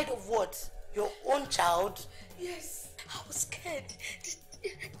 Terrified of what? Your own child? Yes, I was scared.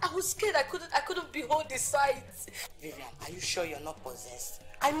 I couldn't behold the sight. Vivian, are you sure you're not possessed?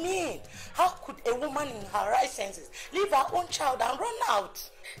 I mean, how could a woman in her right senses leave her own child and run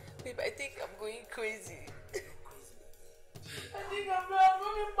out? Babe, I think I'm going crazy. I think I'm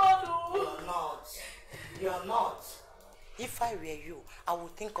running mad. You're not. You're not. If I were you, I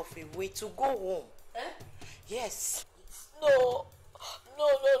would think of a way to go home. Eh? Yes. No.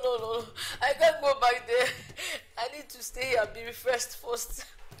 I can't go back there. I need to stay here and be refreshed first.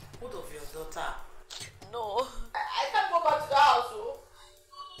 What of your daughter? No. I can't go back to the house.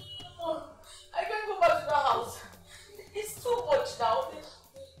 No. I can't go back to the house. It's too much now.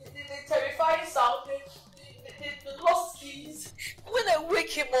 The terrifying sound, the lost keys. When I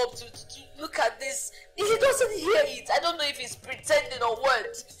wake him up to look at this, he doesn't hear it. I don't know if he's pretending or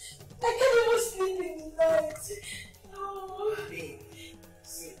what. I can't even sleep in the night. No.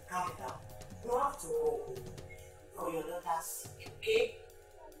 calm down. You have to go for your daughter's sake, okay?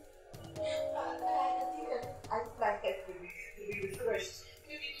 I would like it to be refreshed.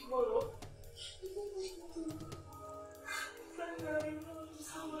 Maybe tomorrow.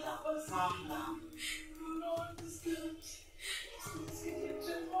 Calm down. You don't understand. It's getting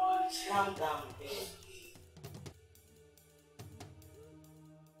too much. Calm down, baby.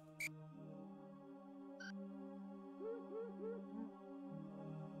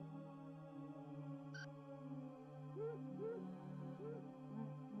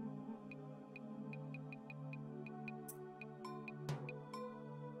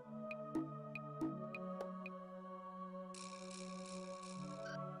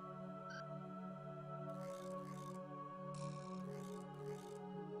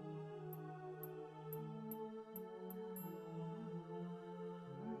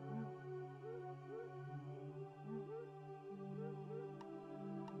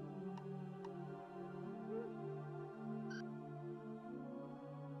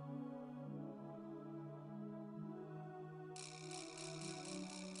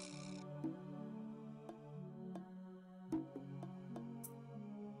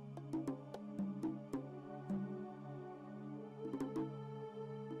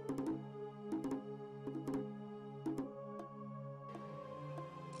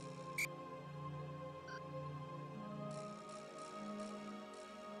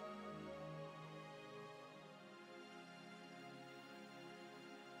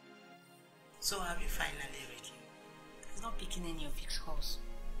 So have you finally written? He's not picking any of his calls.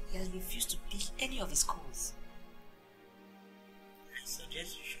 He has refused to pick any of his calls. I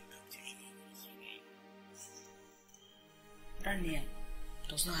suggest you should talk to any of his friends. Daniel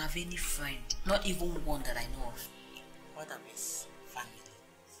does not have any friend, not even one that I know of. What of his family?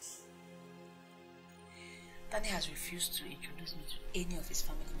 Daniel has refused to introduce me to any of his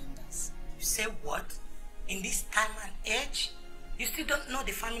family members. You say what? In this time and age? You still don't know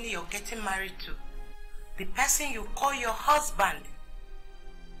the family you're getting married to. The person you call your husband.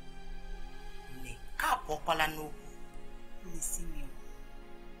 Listen, me.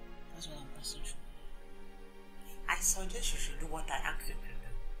 That's what I'm passing through. I suggest you should do what I asked you to do.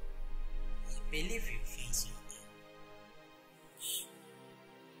 I believe you feel something.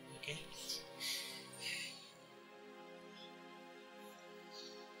 Okay?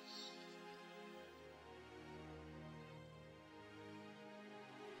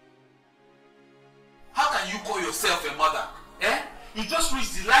 How can you call yourself a mother? Eh? You just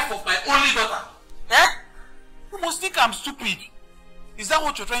risked the life of my only daughter. Eh? You must think I'm stupid. Is that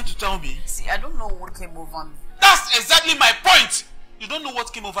what you're trying to tell me? See, I don't know what came over me. That's exactly my point! You don't know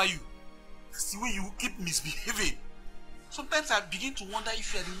what came over you. It's the way you keep misbehaving. Sometimes I begin to wonder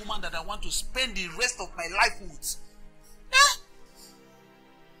if you're the woman that I want to spend the rest of my life with. Eh?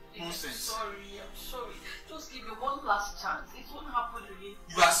 Nonsense. I'm sorry. Just give me one last chance. It won't happen again.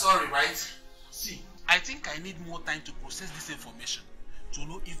 You are sorry, right? See, I think I need more time to process this information to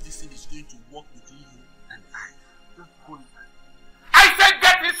know if this thing is going to work between you and I. Just go inside. I said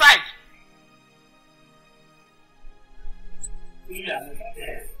get inside!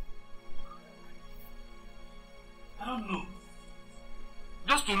 I don't know.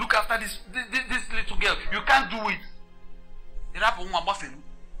 Just to look after this little girl, you can't do it.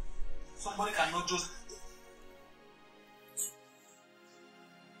 Somebody cannot just.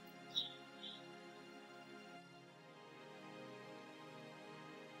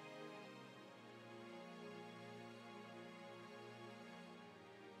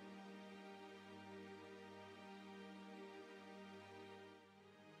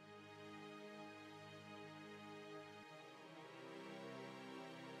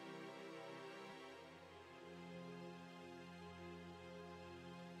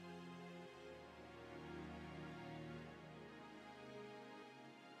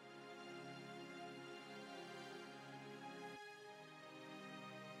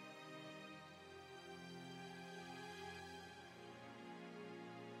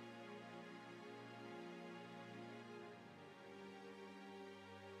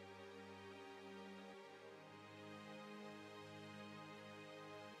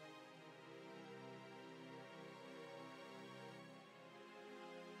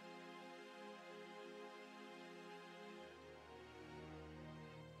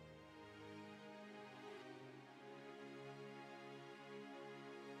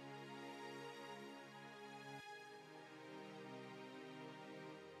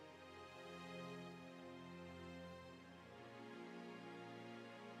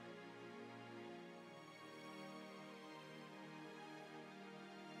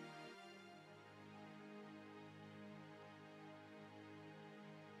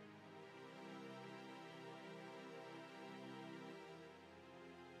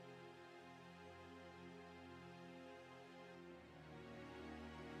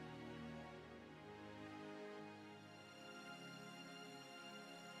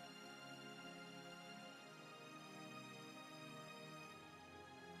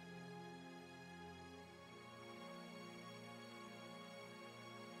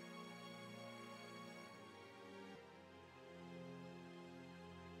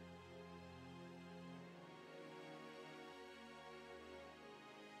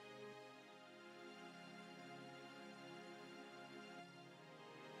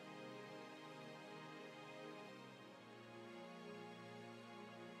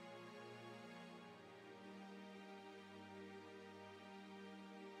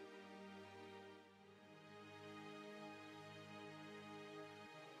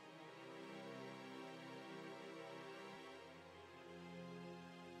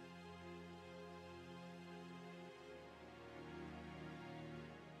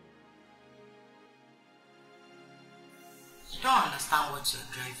 understand what you're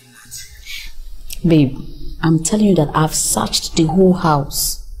driving at. Babe, I'm telling you that I've searched the whole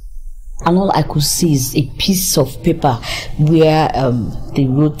house. And all I could see is a piece of paper where they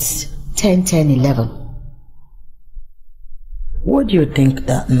wrote 10-10-11. What do you think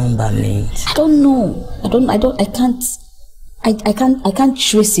that number means? I don't know. I can't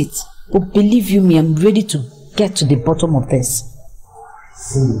trace it. But believe you me, I'm ready to get to the bottom of this.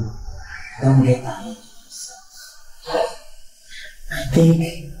 See, don't get angry. I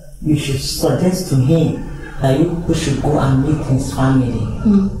think you should suggest to him that you should go and meet his family.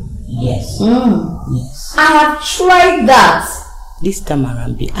 Yes. Yes. I have tried that. This time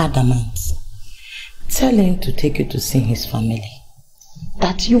around, be adamant. Tell him to take you to see his family.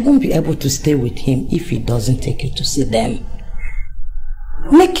 That you won't be able to stay with him if he doesn't take you to see them.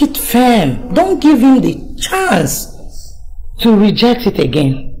 Make it firm. Don't give him the chance to reject it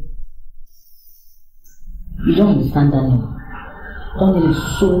again. You don't understand that now. Daniel is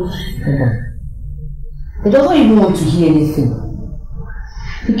so stubborn. He doesn't even want to hear anything.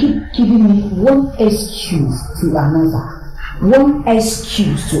 He keeps giving me one excuse to another. One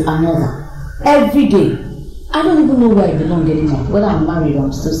excuse to another. Every day. I don't even know where I belong anymore. Whether I'm married or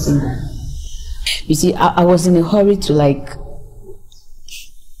I'm still single. You see, I was in a hurry to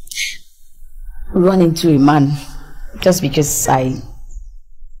run into a man. Just because I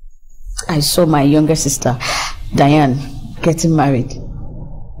saw my younger sister, Diane, getting married.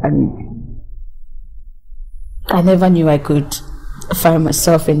 And I never knew I could find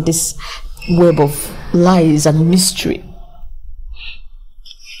myself in this web of lies and mystery.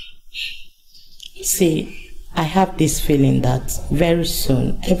 See, I have this feeling that very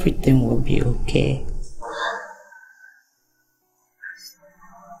soon everything will be okay.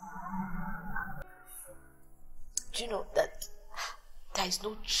 Do you know that there is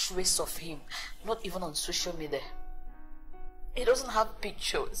no trace of him, not even on social media? He doesn't have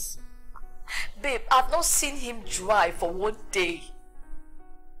pictures. Babe, I've not seen him drive for one day.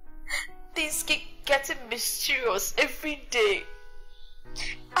 Things keep getting mysterious every day.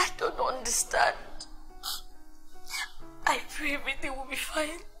 I don't understand. I pray everything will be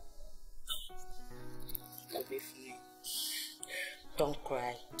fine. I'll be fine. Don't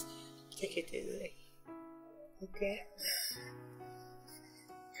cry. Take it easy. Okay?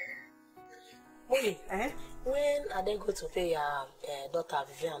 Mommy, when are they going to pay your daughter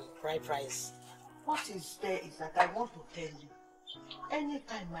Vivian bride price? What is there is that I want to tell you.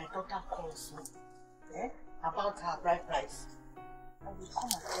 Anytime my daughter calls me about her bride price, I will come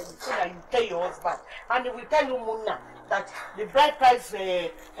and tell you so that you tell your husband. And he will tell you, Muna, that the bride price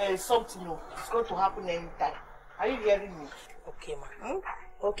something is going to happen anytime. Are you hearing me? Okay, ma.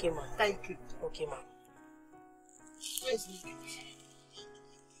 Okay, ma. Thank you. Okay, ma. Where's me?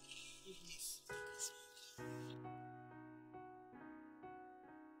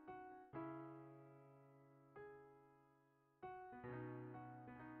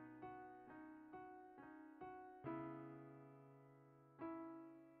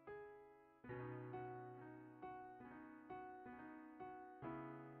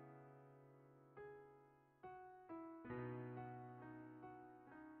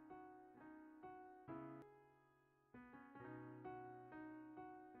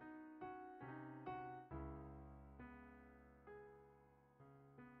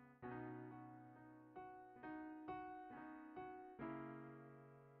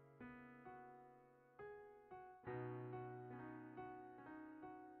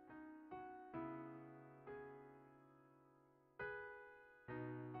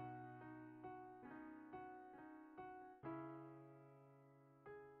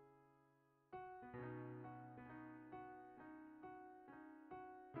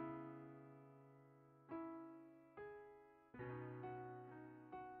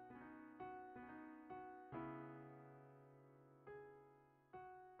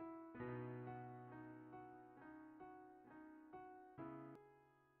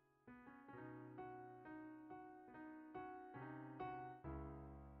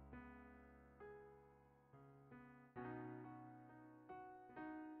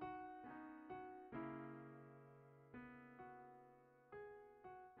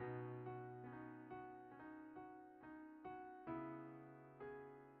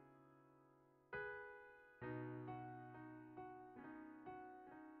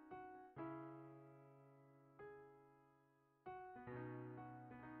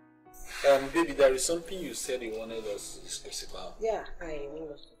 Baby, there is something you said you wanted us to discuss about. Yeah, I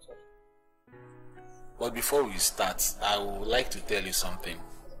want us to talk. But before we start, I would like to tell you something.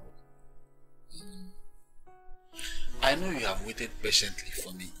 I know you have waited patiently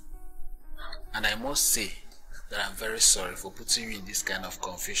for me. And I must say that I'm very sorry for putting you in this kind of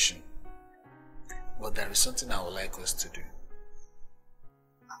confusion. But there is something I would like us to do.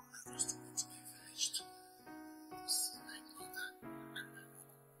 I would like us to get village to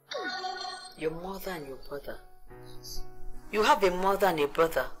Your mother and your brother? You have a mother and a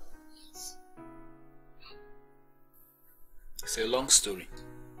brother? It's a long story.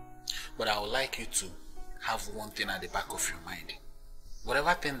 But I would like you to have one thing at the back of your mind.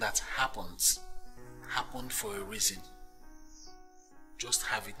 Whatever thing that happens, happened for a reason. Just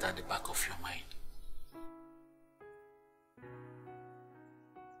have it at the back of your mind.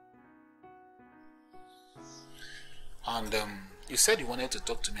 And you said you wanted to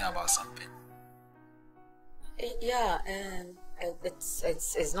talk to me about something. Yeah,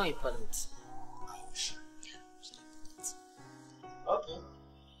 it's not important. Okay.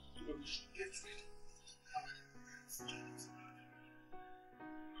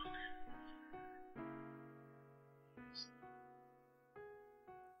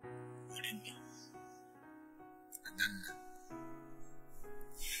 And then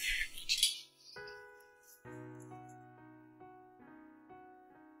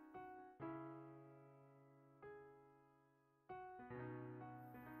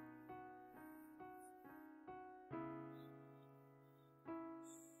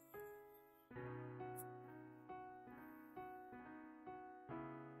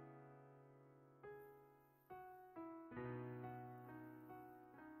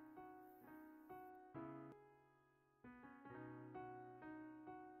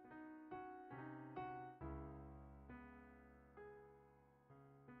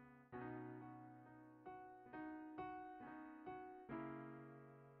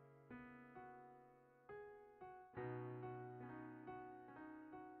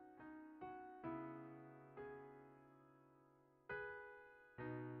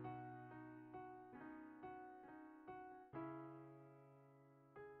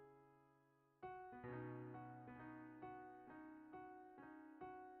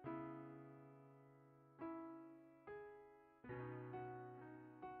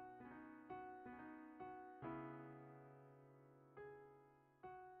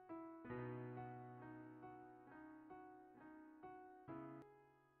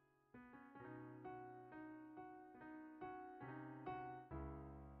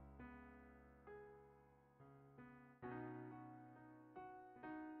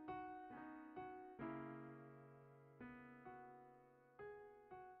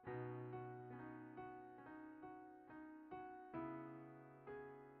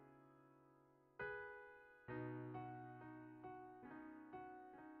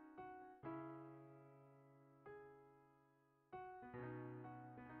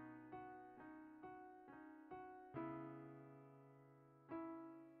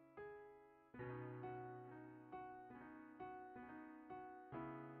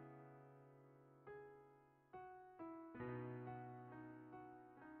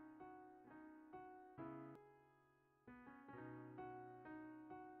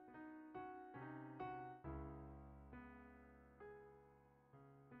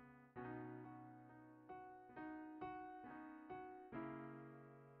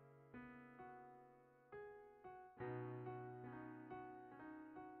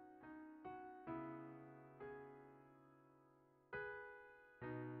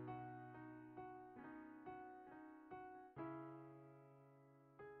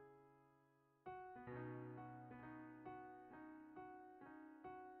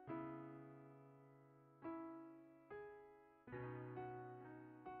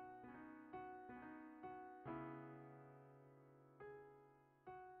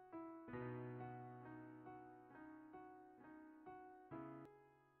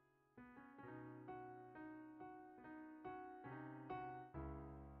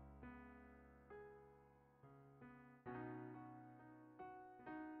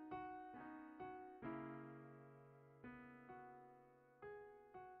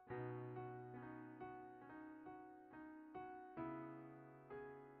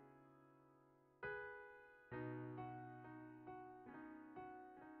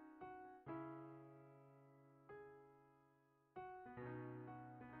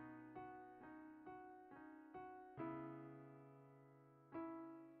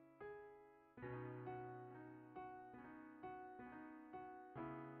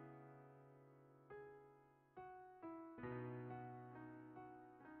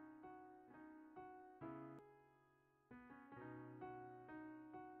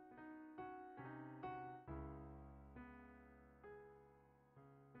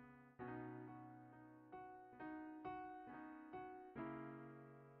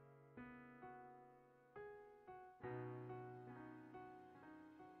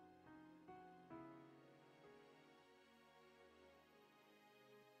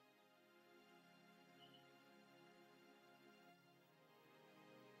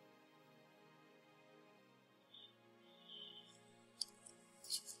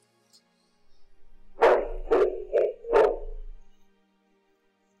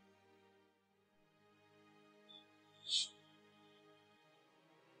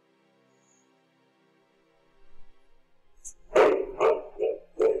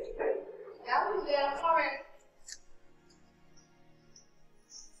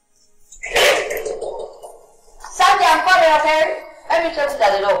you shouting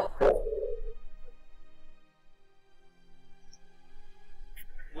at the door?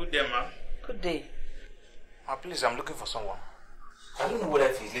 Good day, ma'am. Good day. Please, I'm looking for someone. I don't know whether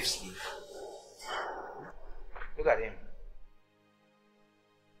if he lives here. Look at him.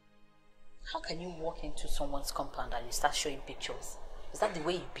 How can you walk into someone's compound and you start showing pictures? Is that the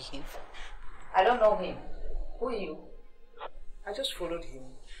way you behave? I don't know him. Who are you? I just followed him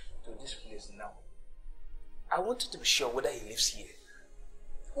to this place now. I wanted to be sure whether he lives here.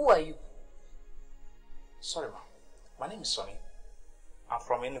 Who are you? Sorry, ma'am. My name is Sonny. I'm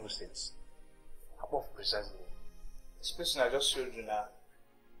from Enugu State. Above precisely. This person I just showed you now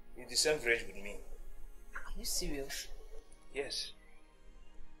is the same age with me. Are you serious? Yes.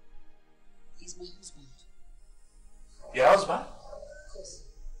 He's my husband. Your husband? Yes.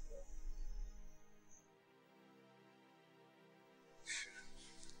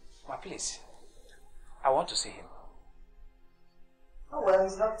 Ma, please. I want to see him. Oh well,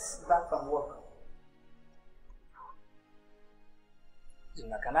 he's not back from work.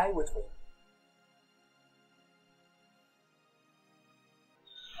 Zuna, can I wait for him?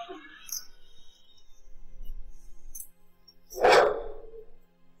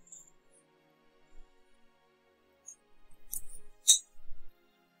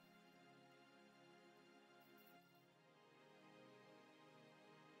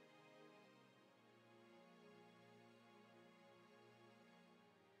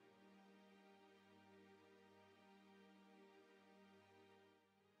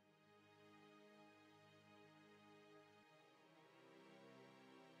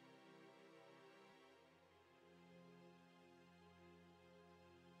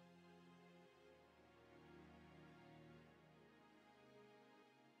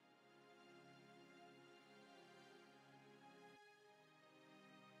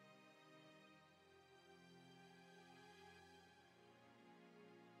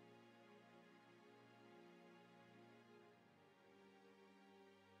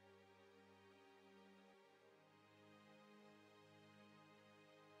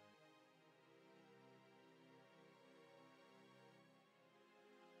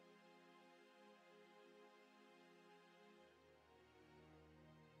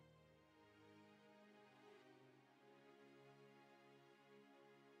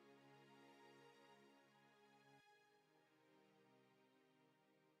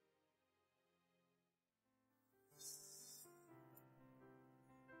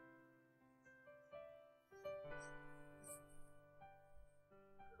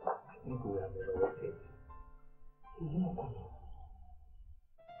 I think we have never waited. He's not coming.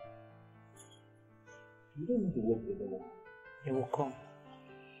 You don't need to wait anymore. He will come.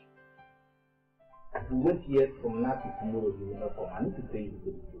 If you wait here from now to tomorrow, he will not come. I need to tell you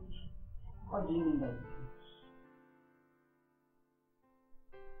the truth. What do you mean by the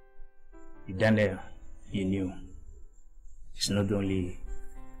truth? Daniel, you knew. He's not only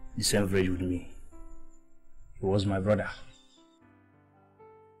the same age with me. He was my brother.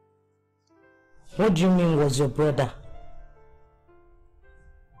 What do you mean was your brother?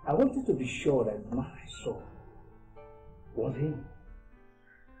 I wanted to be sure that the man I saw was him.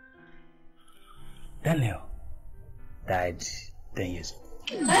 Daniel died 10 years ago.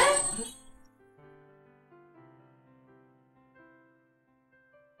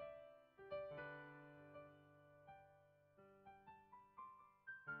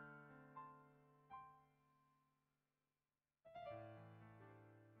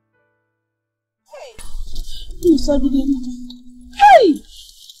 Hey!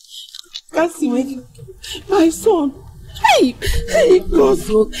 Kasi, my son. Hey! Hey, God.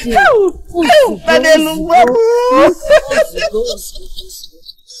 Help! Help!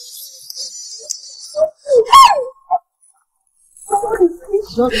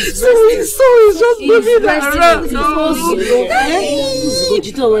 Sorry, just moving around.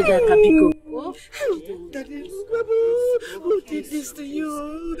 Who did this to you?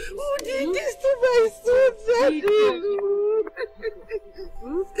 Who did this to my son, Daddy?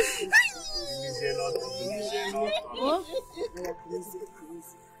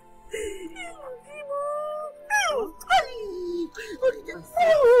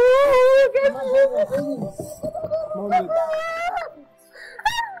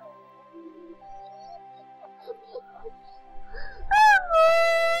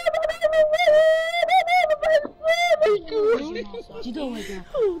 You don't want that.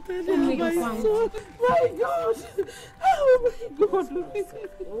 Oh, Daddy, my son. My God. Oh, my God.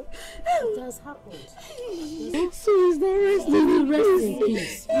 It has happened. So he's not resting. Rest in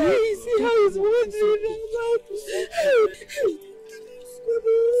peace. I see how he's wondering about.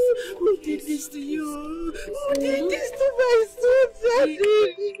 did this to you? Who did this to my son, Daddy?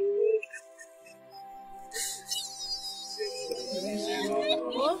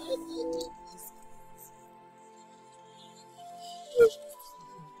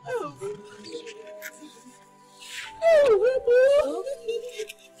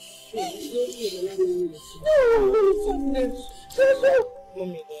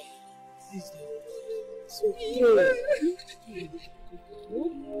 Mommy, please don't.